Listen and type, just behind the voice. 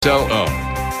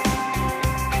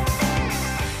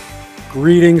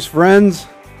Greetings, friends.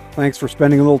 Thanks for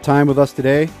spending a little time with us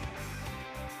today.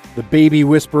 The baby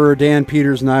whisperer Dan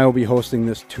Peters and I will be hosting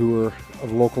this tour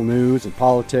of local news and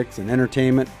politics and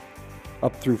entertainment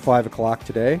up through 5 o'clock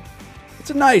today.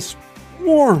 It's a nice,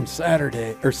 warm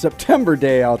Saturday or September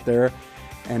day out there,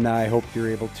 and I hope you're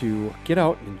able to get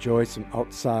out and enjoy some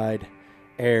outside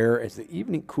air as the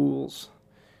evening cools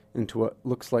into what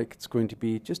looks like it's going to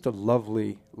be just a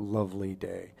lovely, lovely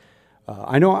day.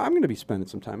 I know I'm going to be spending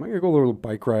some time. I'm going to go a little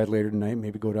bike ride later tonight,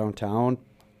 maybe go downtown,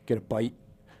 get a bite.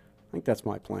 I think that's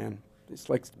my plan. It's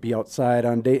like to be outside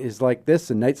on days like this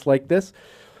and nights like this.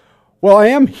 Well, I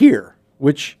am here,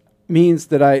 which means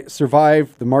that I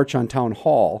survived the March on Town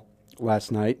Hall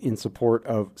last night in support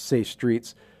of Safe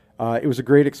Streets. It was a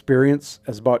great experience.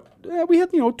 We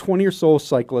had 20 or so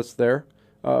cyclists there.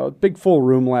 Big full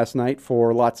room last night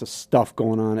for lots of stuff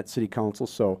going on at City Council.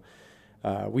 So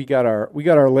we got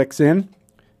our licks in.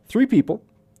 3 people,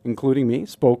 including me,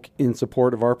 spoke in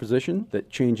support of our position that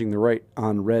changing the right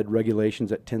on red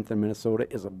regulations at 10th and Minnesota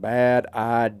is a bad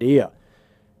idea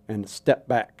and a step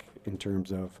back in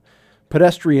terms of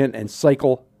pedestrian and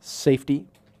cycle safety.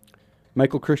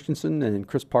 Michael Christensen and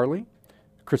Chris Parsley,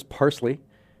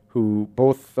 who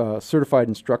both certified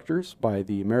instructors by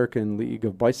the American League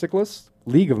of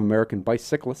American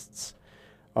Bicyclists,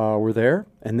 were there,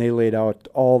 and they laid out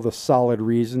all the solid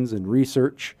reasons and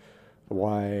research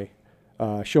why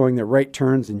showing that right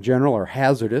turns in general are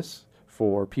hazardous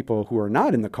for people who are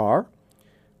not in the car.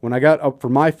 When I got up for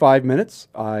my 5 minutes,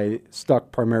 I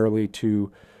stuck primarily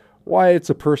to why it's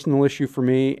a personal issue for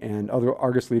me and other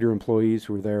Argus Leader employees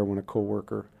who were there when a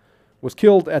coworker was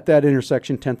killed at that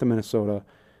intersection, 10th and Minnesota,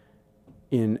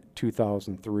 in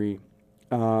 2003.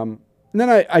 And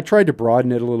then I tried to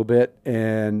broaden it a little bit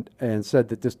and said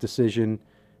that this decision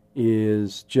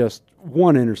is just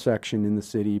one intersection in the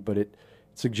city, but it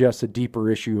suggests a deeper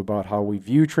issue about how we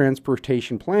view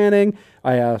transportation planning.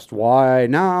 I asked why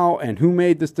now and who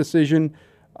made this decision,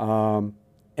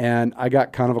 and I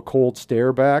got kind of a cold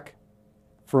stare back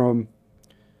from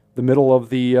the middle of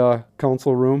the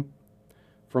council room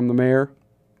from the mayor.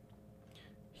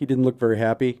 He didn't look very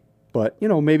happy. But,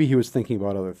 maybe he was thinking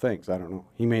about other things. I don't know.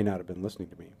 He may not have been listening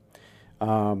to me.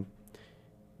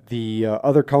 The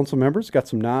other council members got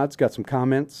some nods, got some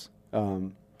comments. A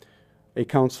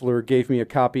councilor gave me a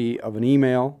copy of an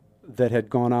email that had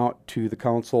gone out to the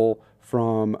council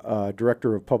from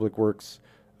Director of Public Works,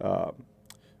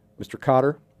 Mr.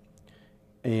 Cotter.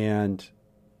 And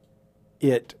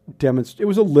it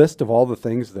was a list of all the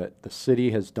things that the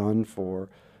city has done for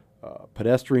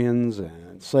pedestrians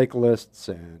and cyclists,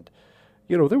 and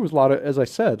there was a lot of, as I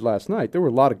said last night, there were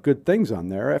a lot of good things on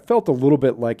there. I felt a little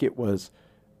bit like it was,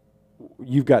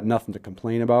 you've got nothing to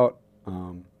complain about,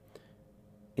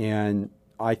 and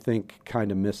I think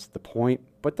kind of missed the point,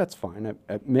 but that's fine.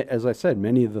 As I said,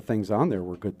 many of the things on there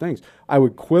were good things. I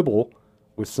would quibble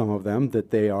with some of them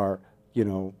that they are,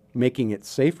 making it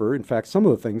safer. In fact, some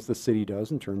of the things the city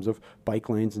does in terms of bike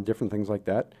lanes and different things like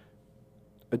that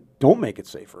don't make it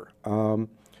safer. The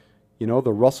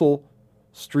Russell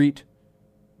Street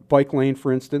bike lane,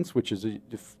 for instance, which is a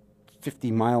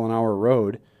 50-mile-an-hour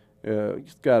road,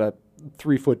 it's got a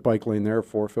 3-foot bike lane there,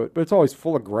 4-foot, but it's always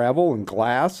full of gravel and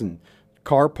glass and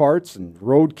car parts and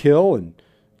roadkill and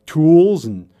tools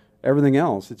and everything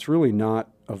else. It's really not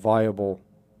a viable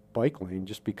bike lane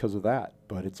just because of that,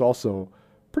 but it's also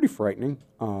pretty frightening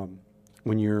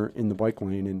when you're in the bike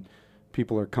lane and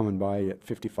people are coming by at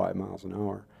 55 miles an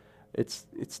hour.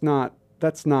 That's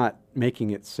not making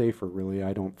it safer, really.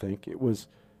 I don't think it was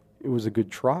a good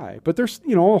try, but there's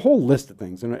a whole list of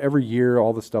things, and every year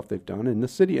all the stuff they've done in the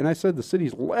city. And I said the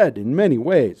city's led in many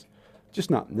ways,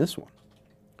 just not in this one.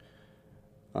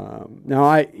 Now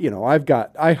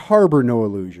I harbor no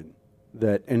illusion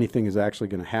that anything is actually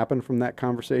going to happen from that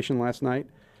conversation last night.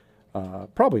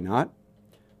 Probably not.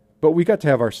 But we got to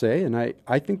have our say, and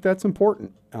I think that's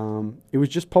important. It was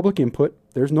just public input.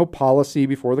 There's no policy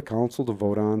before the council to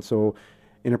vote on, so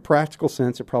in a practical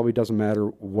sense, it probably doesn't matter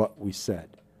what we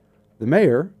said. The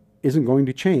mayor isn't going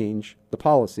to change the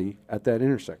policy at that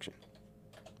intersection.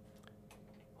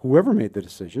 Whoever made the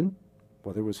decision,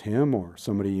 whether it was him or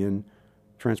somebody in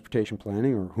transportation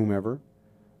planning or whomever,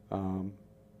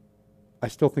 I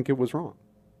still think it was wrong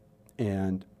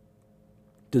and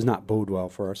does not bode well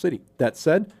for our city. That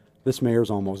said, this mayor's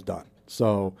almost done.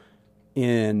 So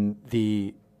in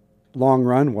the long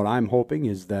run, what I'm hoping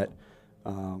is that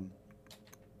the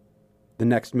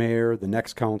next mayor, the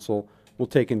next council will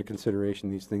take into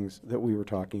consideration these things that we were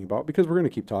talking about, because we're going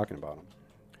to keep talking about them.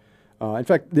 In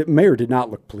fact, the mayor did not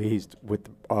look pleased with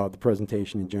the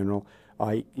presentation in general.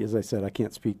 As I said, I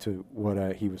can't speak to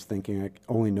what he was thinking. I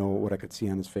only know what I could see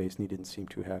on his face, and he didn't seem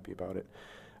too happy about it.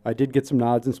 I did get some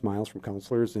nods and smiles from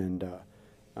councilors, and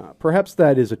perhaps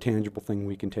that is a tangible thing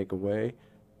we can take away.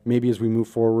 Maybe as we move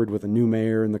forward with a new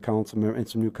mayor and and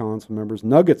some new council members,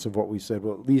 nuggets of what we said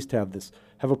will at least have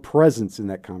a presence in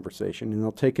that conversation, and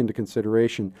they'll take into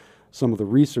consideration some of the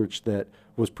research that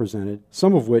was presented,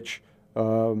 some of which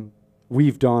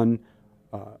we've done.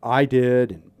 I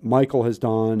did, and Michael has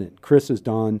done, and Chris has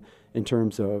done, in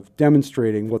terms of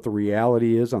demonstrating what the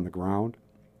reality is on the ground.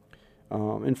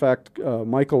 In fact,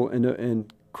 Michael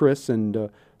and Chris and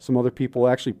some other people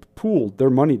actually pooled their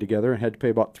money together and had to pay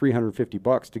about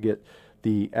 $350 to get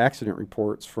the accident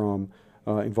reports from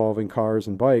involving cars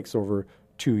and bikes over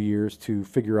 2 years to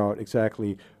figure out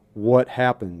exactly what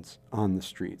happens on the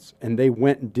streets. And they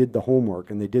went and did the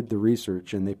homework, and they did the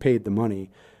research, and they paid the money,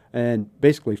 and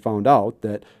basically found out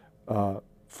that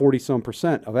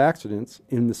 40-some% of accidents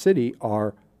in the city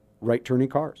are right-turning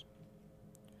cars.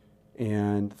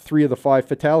 And 3 of the 5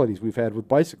 fatalities we've had with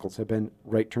bicycles have been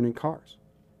right-turning cars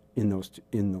in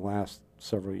the last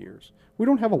several years. We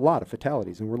don't have a lot of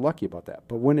fatalities, and we're lucky about that.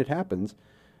 But when it happens,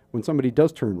 when somebody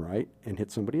does turn right and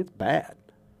hit somebody, it's bad.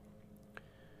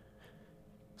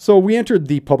 So we entered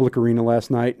the public arena last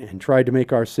night and tried to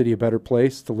make our city a better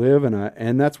place to live,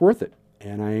 and that's worth it.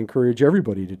 And I encourage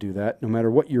everybody to do that, no matter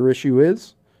what your issue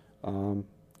is.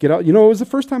 Get out. It was the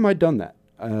first time I'd done that.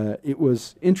 It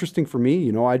was interesting for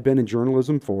me. I'd been in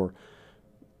journalism for,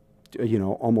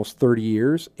 almost 30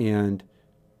 years, and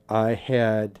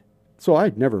I'd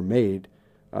never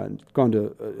gone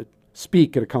to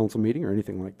speak at a council meeting or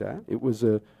anything like that. It was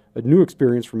a new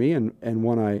experience for me, and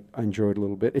one I enjoyed a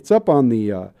little bit. It's up on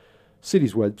the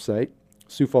city's website,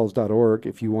 siouxfalls.org,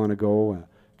 if you want to go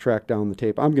track down the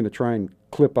tape. I'm going to try and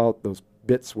clip out those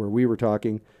bits where we were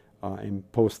talking and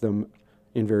post them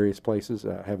in various places.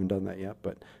 I haven't done that yet,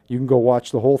 but you can go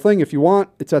watch the whole thing if you want.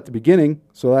 It's at the beginning,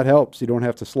 so that helps. You don't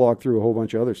have to slog through a whole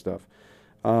bunch of other stuff.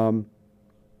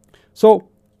 So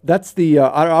that's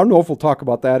I don't know if we'll talk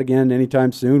about that again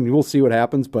anytime soon. We'll see what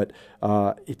happens, but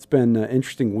it's been an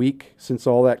interesting week since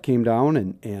all that came down,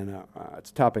 and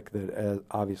it's a topic that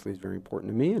obviously is very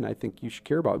important to me, and I think you should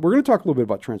care about. We're going to talk a little bit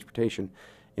about transportation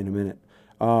in a minute.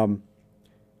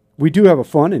 We do have a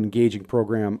fun and engaging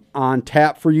program on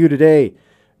tap for you today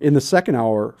in the second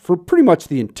hour, for pretty much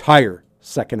the entire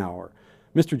second hour.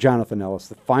 Mr. Jonathan Ellis,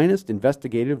 the finest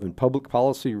investigative and public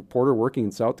policy reporter working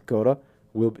in South Dakota,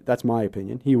 that's my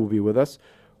opinion. He will be with us.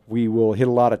 We will hit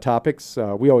a lot of topics.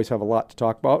 We always have a lot to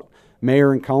talk about.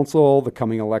 Mayor and council, the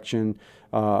coming election,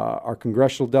 our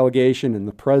congressional delegation, and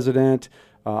the president.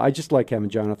 I just like having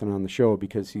Jonathan on the show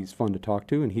because he's fun to talk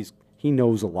to, and he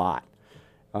knows a lot.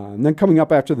 And then coming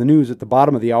up after the news at the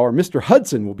bottom of the hour, Mr.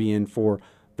 Hudson will be in for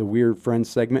the Weird Friends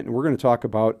segment, and we're going to talk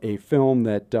about a film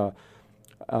that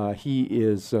he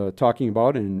is talking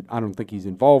about, and I don't think he's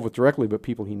involved with directly, but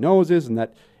people he knows is, and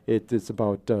that it's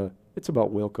about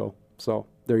Wilco. So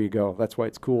there you go. That's why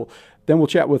it's cool. Then we'll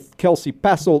chat with Kelsey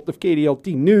Passolt of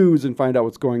KDLT News and find out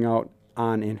what's going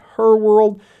on in her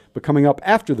world. But coming up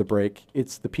after the break,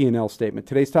 it's the P&L statement.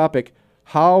 Today's topic: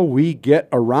 how we get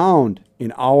around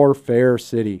in our fair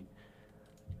city.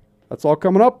 That's all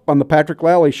coming up on the Patrick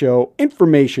Lally Show.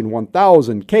 Information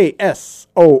 1000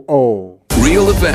 KSOO. Real event.